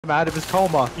him out of his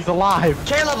coma. He's alive.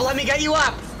 Caleb, let me get you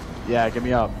up. Yeah, get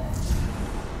me up.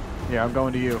 Here, I'm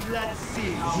going to you. Let's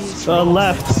see.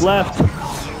 Left. Left.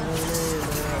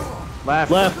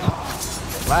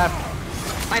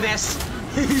 I miss.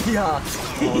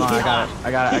 Hold on, I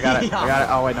got it.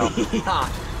 Oh, wait, no.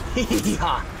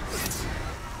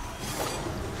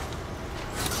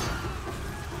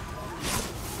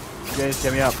 You guys,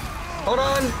 get me up. Hold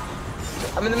on.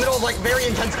 I'm in the middle of like very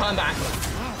intense combat.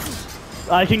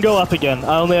 I can go up again.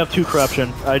 I only have 2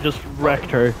 corruption. I just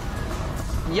wrecked her.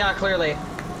 Yeah, clearly.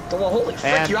 Well, holy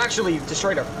frick, And... you actually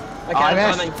destroyed her. Okay, I I'm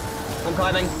missed. climbing. I'm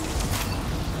climbing.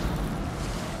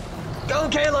 Go,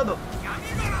 Caleb!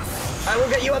 I will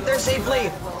get you up there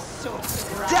safely.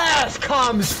 Death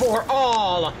comes for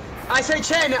all. I say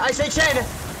chin. I say chin.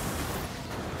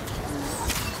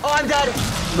 Oh, I'm dead.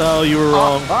 No, you were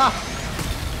wrong.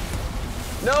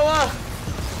 Noah.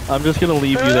 I'm just gonna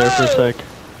leave you there for a sec.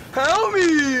 Help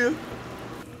me.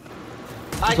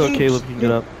 So Caleb can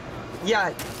get up.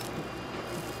 Yeah.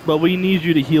 But we need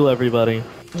you to heal everybody.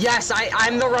 Yes,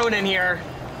 I'm the Ronin here.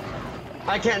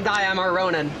 I can't die, I'm our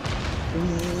Ronin.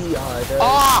 We are the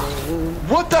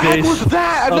What the heck was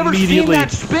that? I've never seen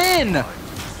that spin!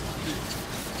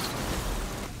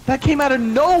 That came out of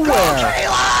nowhere! Go,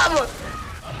 Caleb!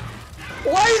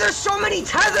 Why are there so many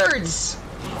tethers?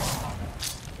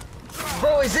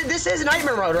 Bro, this is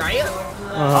Nightmare Mode, right?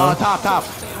 Top.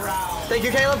 Thank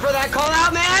you, Caleb, for that call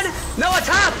out, man! Noah,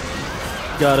 top!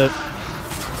 Got it.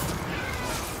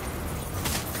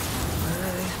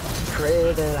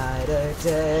 Pray the light of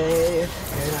day,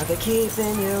 and I've been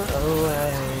keeping you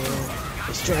away.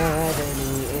 It's driving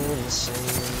me insane.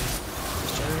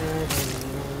 It's driving me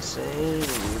insane.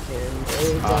 You can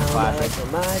break down lights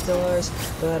on my doors,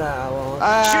 but I won't.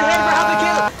 Shoot him for helping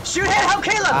Caleb! Shoot him, help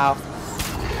Caleb! Ow.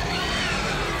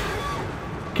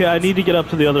 Okay, I need to get up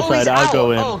to the other side. I'll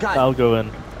go in. I'll go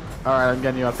in. Alright, I'm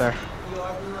getting you up there.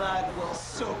 Your blood will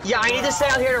soak. Yeah, I need to stay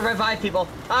out here to revive people.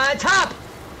 Top!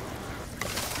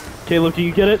 Caleb, can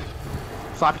you get it?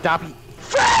 Sloppy toppy.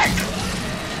 Frick!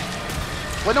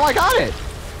 Wait, no, I got it!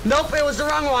 Nope, it was the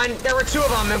wrong one. There were 2 of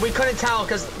them, and we couldn't tell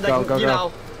because, like, you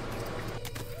know.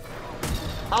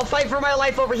 I'll fight for my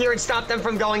life over here and stop them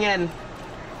from going in.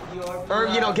 Or,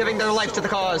 you know, giving their life to the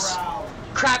cause.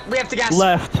 Crap, we have to guess.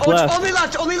 Left. It's only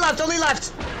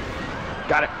left.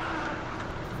 Got it.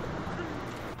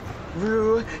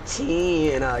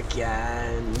 Routine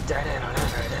again.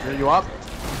 Are you up?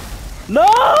 No!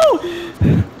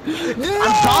 I'm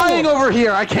dying over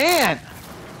here, I can't!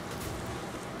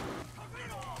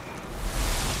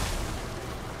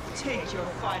 Take your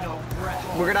final breath.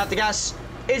 We're gonna have to guess.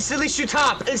 Instantly shoot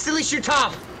top.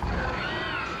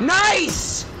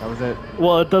 Nice! That was it.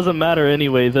 Well, it doesn't matter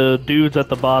anyway. The dudes at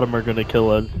the bottom are gonna kill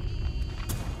us.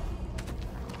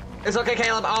 It's okay,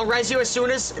 Caleb. I'll res you as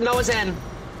soon as Noah's in.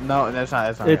 No, that's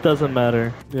not It doesn't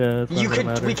matter. Yeah, it's not gonna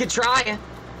matter. We could try.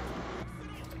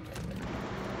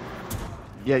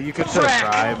 Yeah, you could still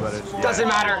try, but it's... Doesn't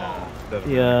matter.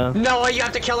 Yeah. Noah, you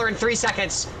have to kill her in 3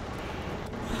 seconds.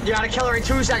 You gotta kill her in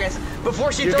 2 seconds.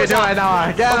 Before she You throws can do up. it,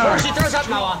 Noah. Get her. Before she throws up,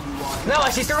 Noah.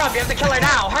 Noah, she threw up. You have to kill her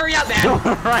now. Hurry up, man.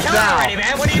 Right kill now. her already,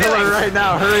 man. What are you Kill doing? her right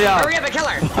now. Hurry up. Hurry up and kill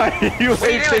her. Why are you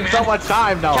wasting so much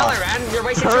time, Noah? Kill her, man. You're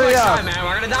wasting too much time, man.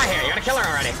 We're gonna die here. You gotta kill her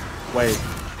already. Wait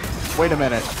a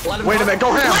minute. Wait a minute.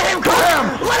 Go ham. Let him cook.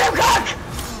 Let him cook.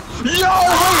 Yo,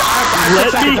 wait.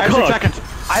 Let me cook. 6 seconds.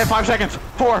 I have 5 seconds.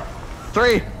 4,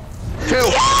 3, 2.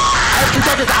 I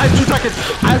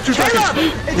have 2 seconds. Caleb,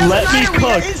 it doesn't Let me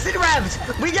matter.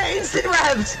 cook. We get instant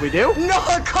revs. We do?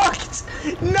 Noah cooked.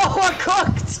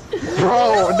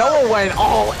 Bro, Noah went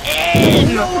all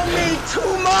in. Noah made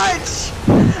too much.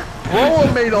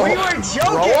 Noah made a whole... We were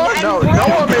joking.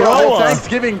 Noah made a whole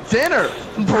Thanksgiving dinner.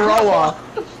 Broa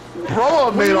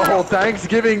made a whole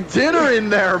Thanksgiving dinner in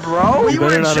there, bro. You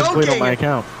better not have played on my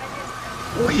account.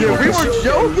 We were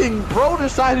joking. Bro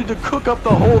decided to cook up the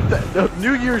whole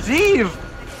New Year's Eve.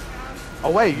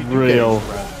 Oh wait, you do Real.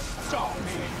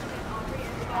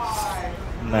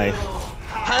 Nice.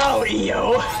 Hello,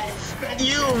 you.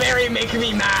 You very make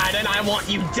me mad, and I want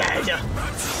you dead.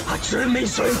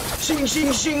 Shing,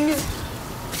 shing, shing.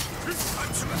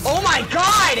 Oh my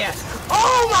god!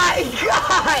 Oh my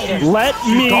god! Let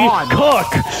me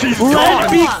cook!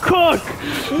 Let me cook!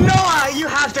 Noah, you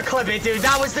have to clip it, dude.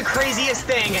 That was the craziest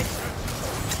thing.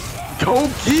 Go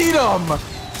get him!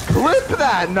 Clip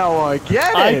that, Noah.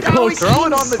 Get it. Throw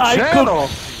it on the channel.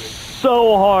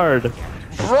 So hard.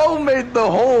 Bro made the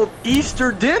whole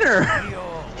Easter dinner.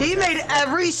 He made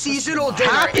every seasonal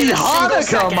dinner. Happy in a Hanukkah,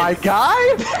 second. my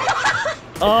guy.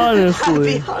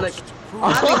 Honestly. Happy Hanukkah.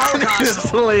 Happy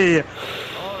Holocaust. Honestly.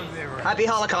 Happy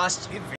Holocaust.